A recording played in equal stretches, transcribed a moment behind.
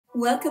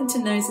Welcome to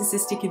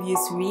Narcissistic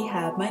Abuse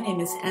Rehab. My name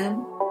is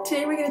Em.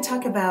 Today we're going to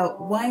talk about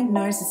why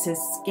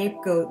narcissists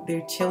scapegoat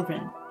their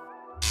children.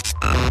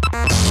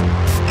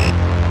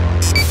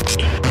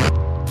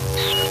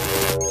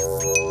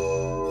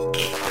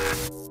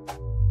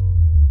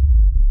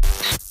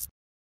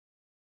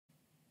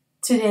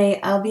 Today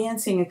I'll be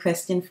answering a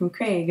question from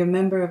Craig, a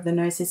member of the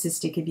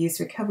Narcissistic Abuse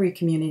Recovery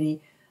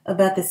community,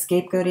 about the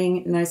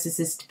scapegoating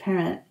narcissist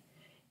parent.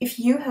 If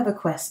you have a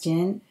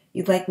question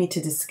you'd like me to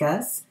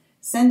discuss,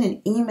 send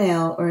an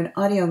email or an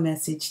audio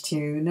message to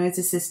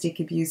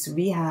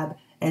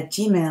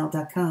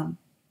narcissisticabuserehab@gmail.com.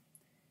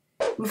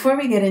 Before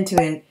we get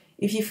into it,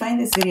 if you find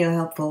this video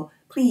helpful,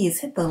 please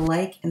hit the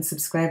like and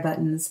subscribe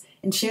buttons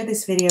and share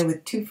this video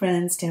with 2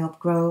 friends to help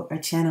grow our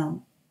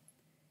channel.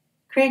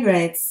 Craig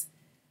writes,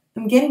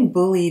 I'm getting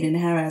bullied and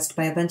harassed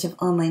by a bunch of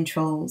online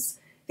trolls.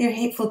 They're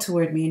hateful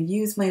toward me and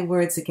use my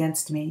words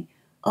against me,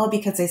 all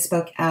because I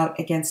spoke out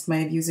against my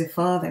abusive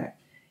father.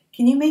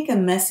 Can you make a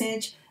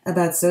message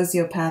about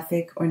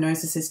sociopathic or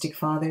narcissistic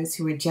fathers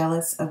who are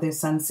jealous of their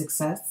son's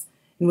success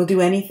and will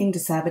do anything to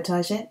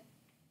sabotage it?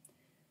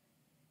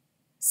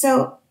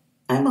 So,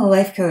 I'm a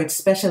life coach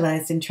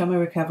specialized in trauma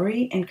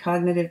recovery and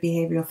cognitive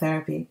behavioral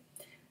therapy.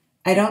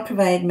 I don't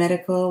provide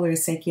medical or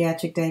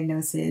psychiatric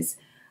diagnoses.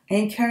 I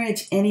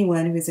encourage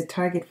anyone who is a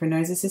target for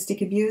narcissistic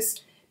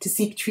abuse to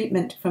seek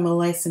treatment from a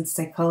licensed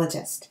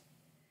psychologist.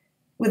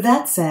 With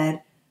that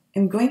said,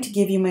 I'm going to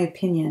give you my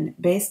opinion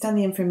based on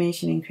the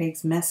information in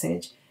Craig's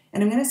message,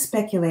 and I'm going to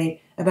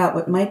speculate about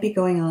what might be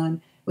going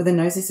on with a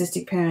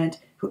narcissistic parent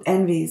who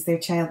envies their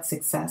child's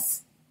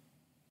success.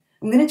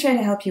 I'm going to try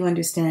to help you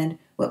understand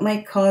what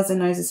might cause a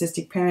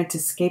narcissistic parent to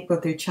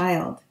scapegoat their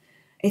child.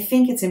 I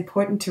think it's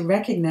important to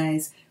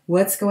recognize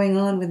what's going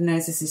on with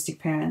narcissistic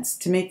parents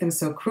to make them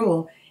so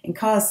cruel and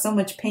cause so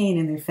much pain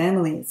in their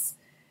families.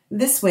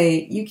 This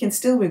way, you can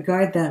still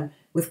regard them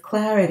with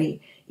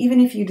clarity, even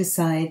if you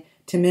decide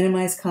to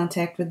minimize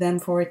contact with them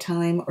for a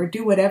time or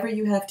do whatever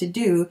you have to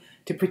do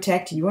to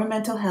protect your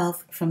mental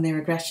health from their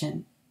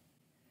aggression.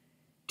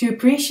 To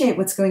appreciate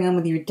what's going on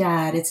with your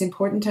dad, it's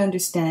important to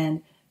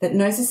understand that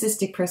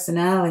narcissistic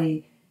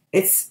personality,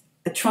 it's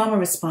a trauma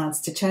response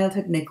to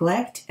childhood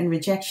neglect and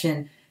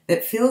rejection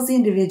that fills the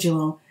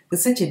individual with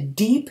such a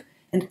deep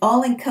and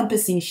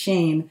all-encompassing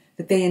shame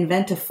that they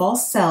invent a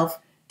false self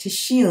to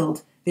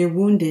shield their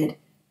wounded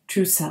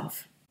true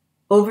self.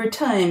 Over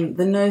time,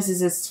 the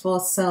narcissist's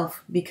false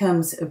self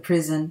becomes a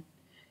prison.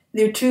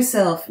 Their true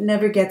self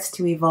never gets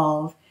to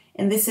evolve,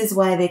 and this is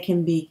why they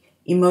can be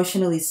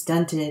emotionally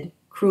stunted,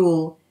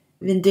 cruel,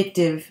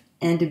 vindictive,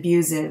 and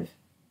abusive.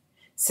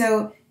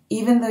 So,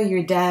 even though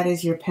your dad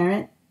is your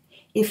parent,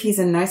 if he's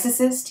a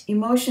narcissist,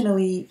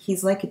 emotionally,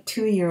 he's like a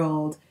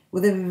 2-year-old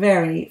with a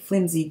very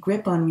flimsy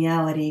grip on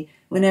reality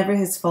whenever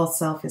his false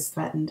self is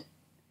threatened.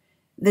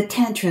 The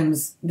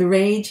tantrums, the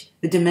rage,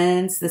 the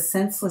demands, the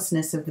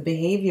senselessness of the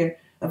behavior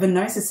of a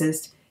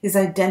narcissist is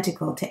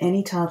identical to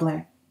any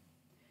toddler.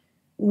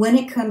 When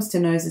it comes to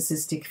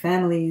narcissistic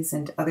families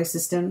and other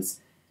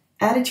systems,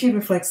 attitude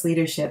reflects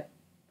leadership.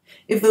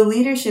 If the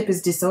leadership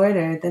is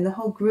disordered, then the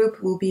whole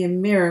group will be a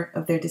mirror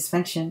of their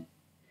dysfunction.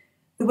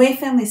 The way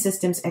family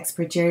systems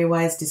expert Jerry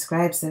Wise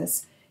describes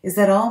this is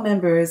that all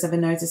members of a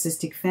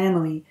narcissistic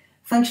family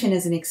function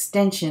as an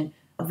extension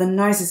of the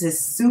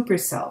narcissist's super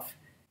self.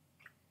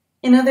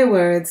 In other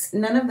words,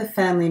 none of the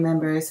family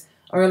members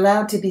are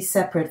allowed to be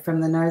separate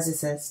from the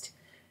narcissist.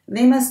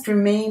 They must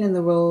remain in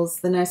the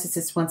roles the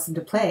narcissist wants them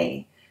to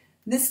play.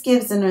 This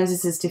gives the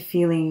narcissist a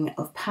feeling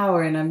of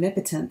power and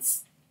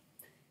omnipotence.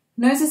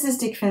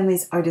 Narcissistic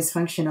families are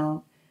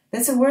dysfunctional.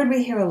 That's a word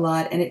we hear a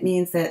lot, and it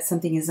means that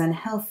something is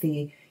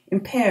unhealthy,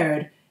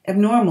 impaired,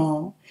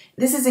 abnormal.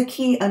 This is a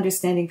key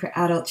understanding for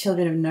adult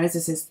children of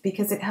narcissists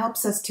because it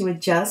helps us to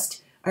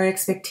adjust our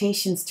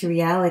expectations to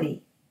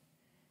reality.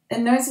 A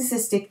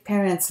narcissistic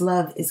parent's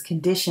love is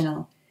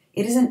conditional.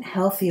 It isn't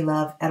healthy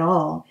love at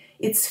all.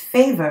 It's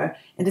favor,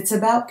 and it's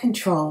about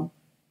control.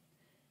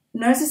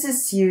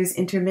 Narcissists use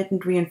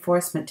intermittent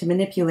reinforcement to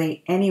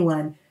manipulate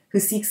anyone who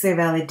seeks their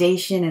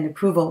validation and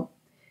approval.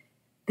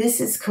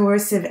 This is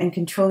coercive and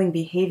controlling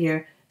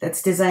behavior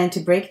that's designed to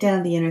break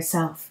down the inner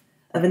self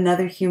of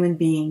another human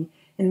being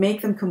and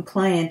make them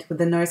compliant with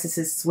the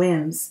narcissist's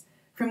whims.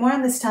 For more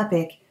on this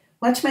topic,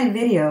 watch my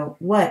video,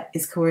 What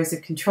is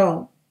Coercive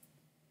Control?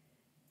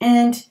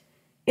 And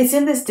it's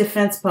in this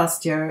defense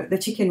posture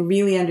that you can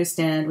really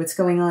understand what's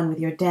going on with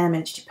your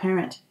damaged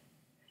parent.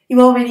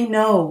 You already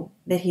know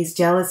that he's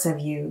jealous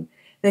of you,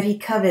 that he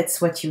covets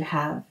what you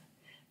have.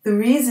 The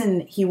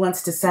reason he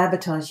wants to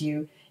sabotage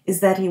you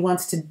is that he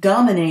wants to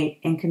dominate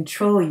and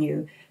control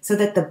you so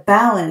that the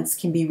balance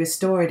can be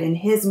restored in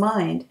his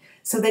mind,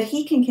 so that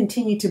he can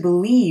continue to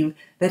believe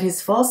that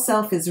his false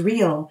self is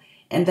real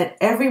and that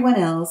everyone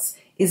else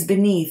is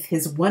beneath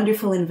his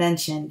wonderful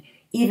invention,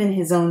 even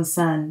his own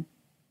son.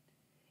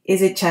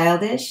 Is it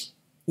childish?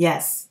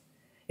 Yes.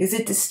 Is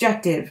it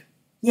destructive?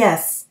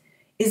 Yes.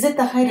 Is it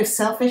the height of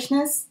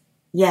selfishness?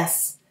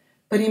 Yes.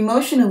 But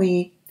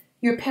emotionally,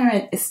 your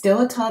parent is still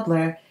a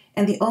toddler,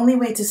 and the only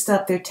way to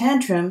stop their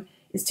tantrum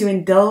is to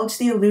indulge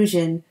the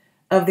illusion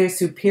of their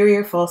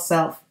superior false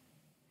self.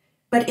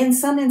 But in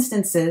some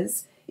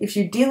instances, if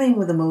you're dealing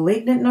with a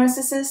malignant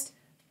narcissist,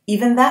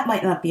 even that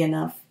might not be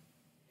enough.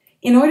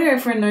 In order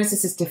for a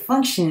narcissist to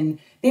function,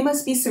 they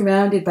must be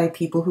surrounded by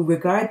people who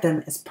regard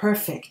them as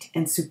perfect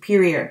and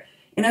superior.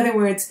 In other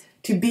words,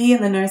 to be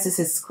in the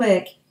narcissist's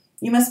clique,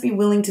 you must be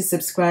willing to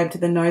subscribe to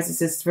the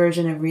narcissist's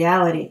version of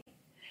reality.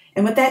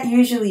 And what that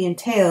usually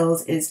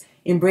entails is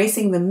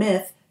embracing the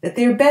myth that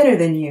they're better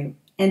than you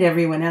and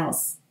everyone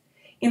else.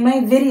 In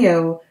my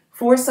video,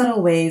 4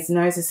 Subtle Ways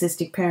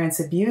Narcissistic Parents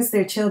Abuse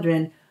Their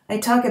Children, I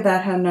talk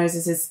about how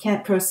narcissists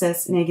can't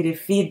process negative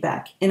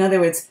feedback. In other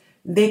words,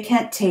 they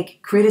can't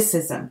take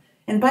criticism,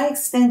 and by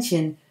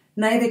extension,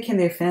 neither can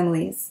their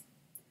families.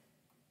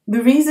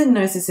 The reason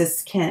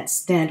narcissists can't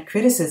stand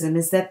criticism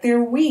is that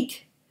they're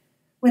weak.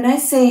 When I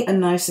say a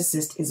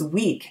narcissist is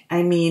weak,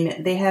 I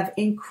mean they have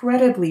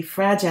incredibly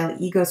fragile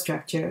ego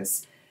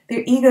structures.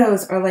 Their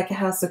egos are like a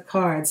house of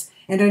cards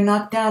and are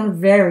knocked down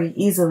very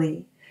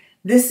easily.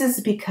 This is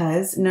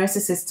because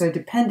narcissists are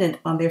dependent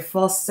on their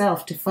false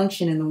self to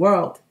function in the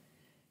world.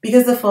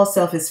 Because the false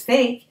self is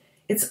fake,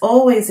 it's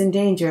always in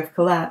danger of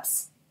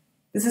collapse.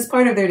 This is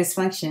part of their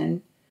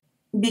dysfunction.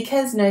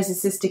 Because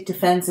narcissistic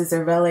defenses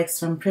are relics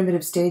from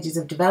primitive stages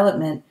of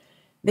development,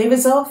 they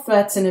resolve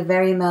threats in a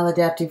very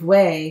maladaptive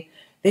way.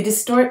 They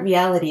distort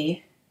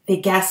reality. They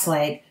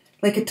gaslight.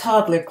 Like a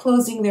toddler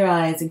closing their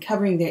eyes and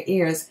covering their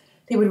ears,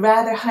 they would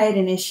rather hide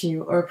an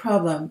issue or a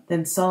problem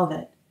than solve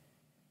it.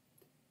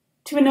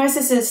 To a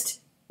narcissist,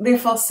 their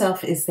false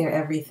self is their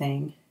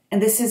everything.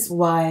 And this is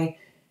why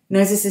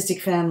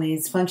narcissistic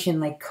families function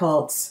like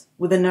cults,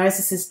 with a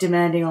narcissist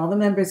demanding all the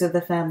members of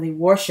the family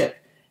worship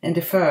and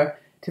defer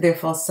to their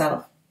false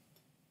self.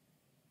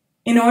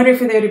 In order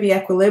for there to be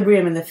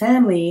equilibrium in the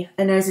family,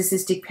 a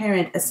narcissistic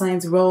parent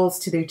assigns roles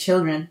to their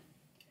children.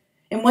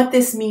 And what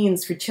this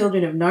means for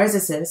children of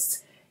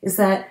narcissists is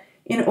that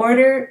in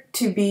order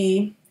to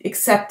be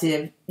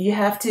accepted, you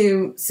have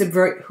to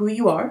subvert who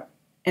you are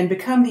and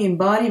become the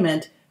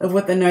embodiment of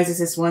what the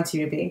narcissist wants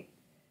you to be.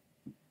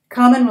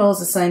 Common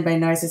roles assigned by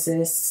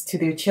narcissists to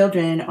their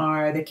children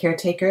are the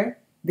caretaker,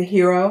 the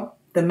hero,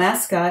 the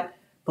mascot,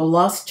 the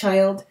lost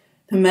child,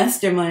 the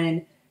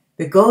mastermind,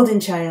 the golden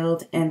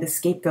child, and the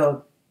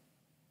scapegoat.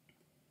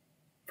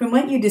 From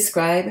what you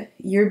describe,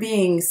 you're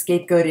being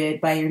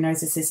scapegoated by your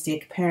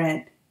narcissistic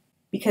parent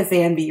because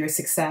they envy your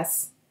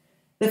success.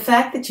 The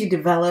fact that you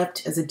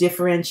developed as a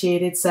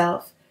differentiated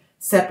self,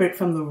 separate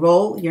from the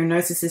role your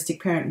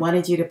narcissistic parent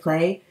wanted you to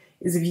play,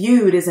 is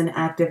viewed as an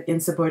act of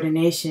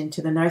insubordination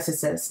to the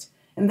narcissist,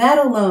 and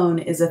that alone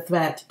is a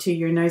threat to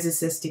your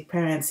narcissistic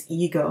parent's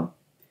ego.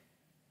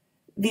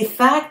 The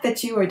fact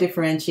that you are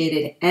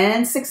differentiated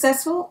and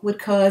successful would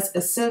cause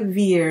a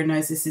severe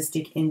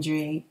narcissistic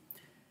injury.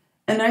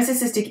 A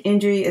narcissistic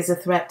injury is a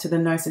threat to the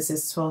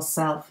narcissist's false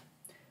self.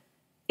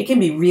 It can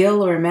be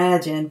real or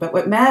imagined, but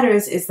what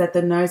matters is that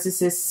the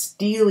narcissist's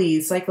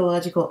steely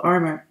psychological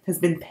armor has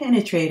been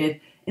penetrated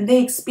and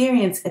they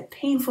experience a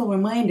painful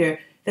reminder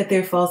that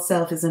their false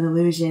self is an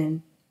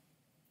illusion.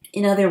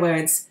 In other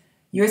words,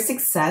 your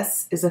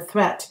success is a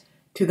threat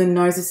to the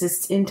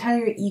narcissist's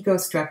entire ego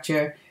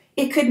structure.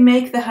 It could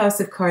make the house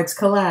of cards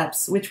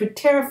collapse, which would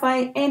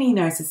terrify any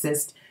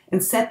narcissist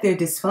and set their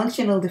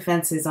dysfunctional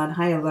defenses on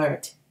high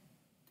alert.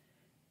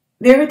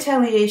 Their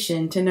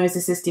retaliation to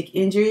narcissistic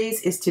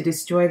injuries is to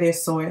destroy their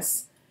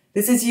source.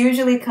 This is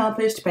usually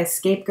accomplished by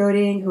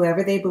scapegoating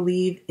whoever they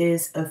believe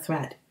is a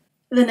threat.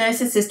 The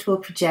narcissist will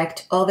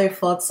project all their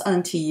faults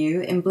onto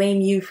you and blame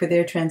you for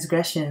their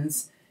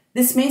transgressions.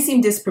 This may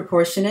seem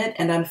disproportionate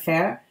and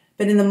unfair,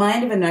 but in the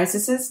mind of a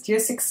narcissist, your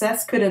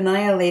success could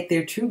annihilate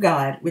their true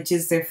God, which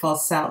is their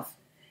false self.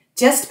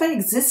 Just by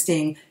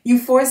existing, you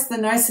force the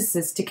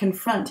narcissist to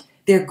confront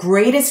their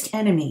greatest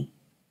enemy,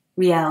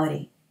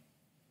 reality.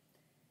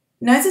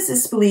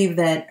 Narcissists believe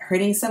that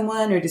hurting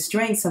someone or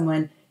destroying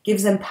someone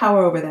gives them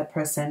power over that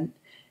person.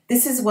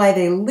 This is why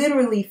they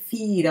literally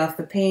feed off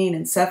the pain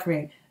and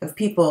suffering of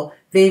people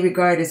they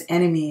regard as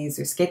enemies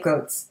or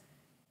scapegoats.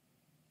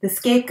 The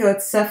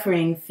scapegoat's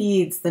suffering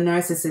feeds the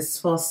narcissist's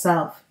false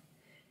self.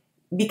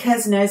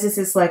 Because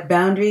narcissists lack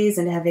boundaries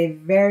and have a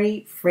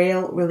very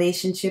frail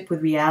relationship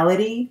with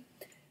reality,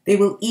 they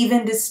will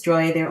even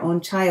destroy their own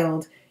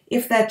child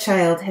if that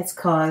child has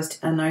caused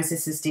a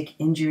narcissistic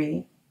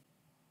injury.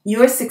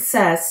 Your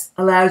success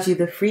allows you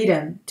the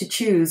freedom to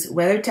choose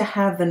whether to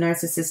have the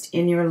narcissist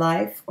in your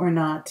life or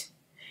not.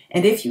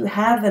 And if you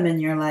have them in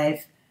your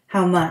life,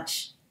 how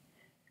much?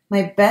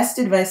 My best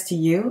advice to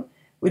you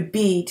would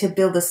be to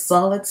build a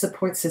solid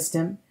support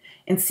system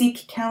and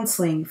seek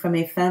counseling from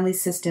a family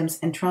systems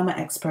and trauma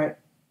expert.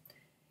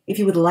 If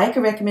you would like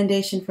a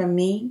recommendation from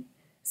me,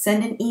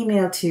 send an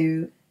email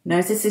to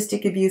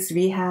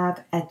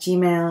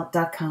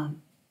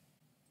narcissisticabuserehab@gmail.com.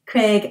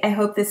 Craig, I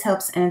hope this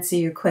helps answer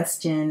your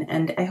question,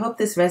 and I hope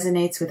this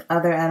resonates with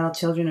other adult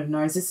children of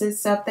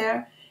narcissists out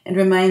there and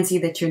reminds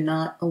you that you're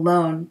not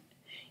alone.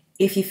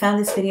 If you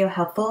found this video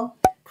helpful,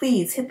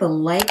 please hit the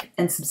like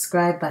and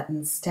subscribe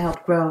buttons to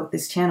help grow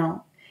this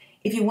channel.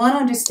 If you want to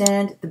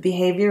understand the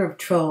behavior of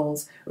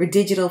trolls or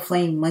digital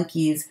flame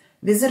monkeys,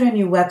 visit our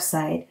new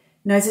website,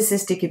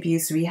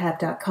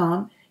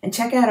 narcissisticabuserehab.com, and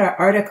check out our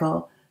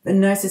article, The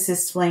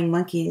Narcissist Flying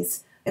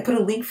Monkeys. I put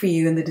a link for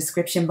you in the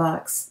description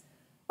box.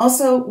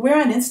 Also, we're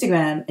on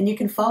Instagram, and you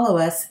can follow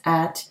us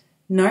at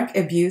Narc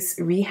Abuse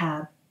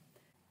Rehab.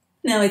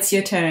 Now it's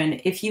your turn.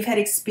 If you've had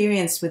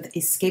experience with a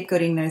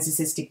scapegoating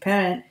narcissistic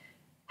parent,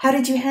 how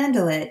did you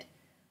handle it?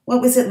 What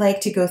was it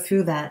like to go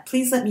through that?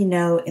 Please let me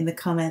know in the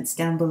comments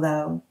down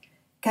below.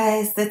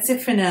 Guys, that's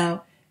it for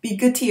now. Be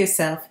good to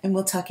yourself, and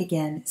we'll talk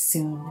again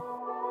soon.